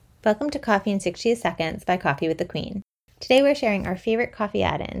Welcome to Coffee in 60 Seconds by Coffee with the Queen. Today we're sharing our favorite coffee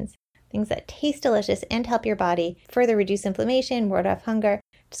add-ins, things that taste delicious and help your body further reduce inflammation, ward off hunger,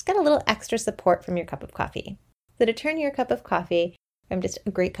 just get a little extra support from your cup of coffee. So to turn your cup of coffee from just a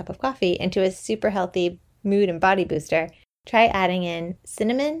great cup of coffee into a super healthy mood and body booster, try adding in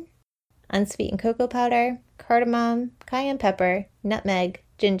cinnamon, unsweetened cocoa powder, cardamom, cayenne pepper, nutmeg,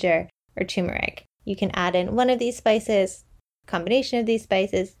 ginger, or turmeric. You can add in one of these spices, combination of these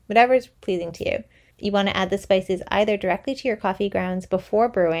spices, whatever is pleasing to you. You want to add the spices either directly to your coffee grounds before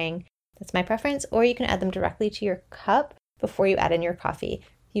brewing, that's my preference, or you can add them directly to your cup before you add in your coffee.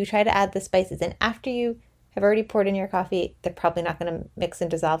 You try to add the spices in after you have already poured in your coffee, they're probably not going to mix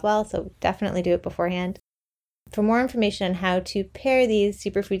and dissolve well, so definitely do it beforehand. For more information on how to pair these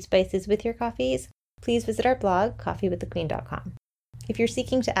superfood spices with your coffees, please visit our blog, coffeewiththequeen.com. If you're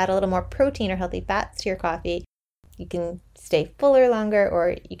seeking to add a little more protein or healthy fats to your coffee, you can stay fuller longer,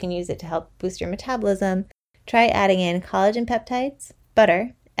 or you can use it to help boost your metabolism. Try adding in collagen peptides,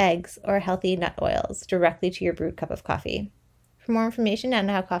 butter, eggs, or healthy nut oils directly to your brewed cup of coffee. For more information on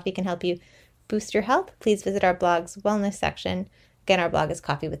how coffee can help you boost your health, please visit our blog's wellness section. Again, our blog is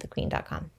coffeewiththequeen.com.